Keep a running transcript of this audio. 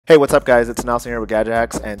Hey, what's up guys, it's Nelson here with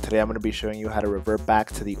Gadget, and today I'm going to be showing you how to revert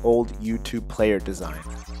back to the old YouTube player design.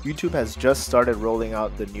 YouTube has just started rolling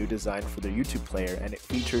out the new design for their YouTube player, and it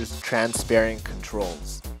features transparent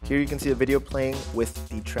controls. Here you can see a video playing with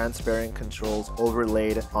the transparent controls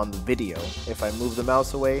overlaid on the video. If I move the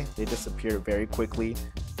mouse away, they disappear very quickly.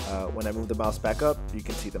 When I move the mouse back up, you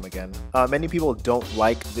can see them again. Many people don't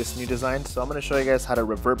like this new design, so I'm going to show you guys how to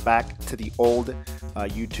revert back to the old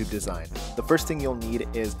YouTube design. The first thing you'll need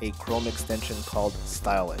is a Chrome extension called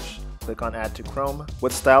Stylish. Click on Add to Chrome.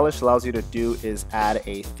 What Stylish allows you to do is add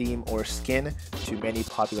a theme or skin to many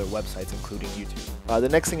popular websites, including YouTube. The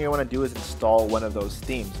next thing you want to do is install one of those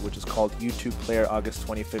themes, which is called YouTube Player August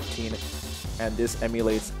 2015, and this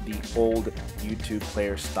emulates the old YouTube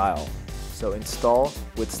player style. So install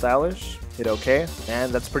with Stylish, hit OK,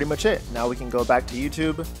 and that's pretty much it. Now we can go back to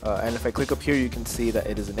YouTube, and if I click up here, you can see that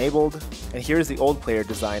it is enabled. And here's the old player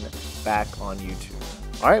design back on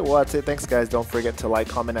YouTube. Alright, well that's it. Thanks guys. Don't forget to like,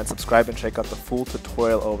 comment, and subscribe, and check out the full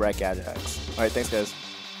tutorial over at Gadget. Alright, thanks guys.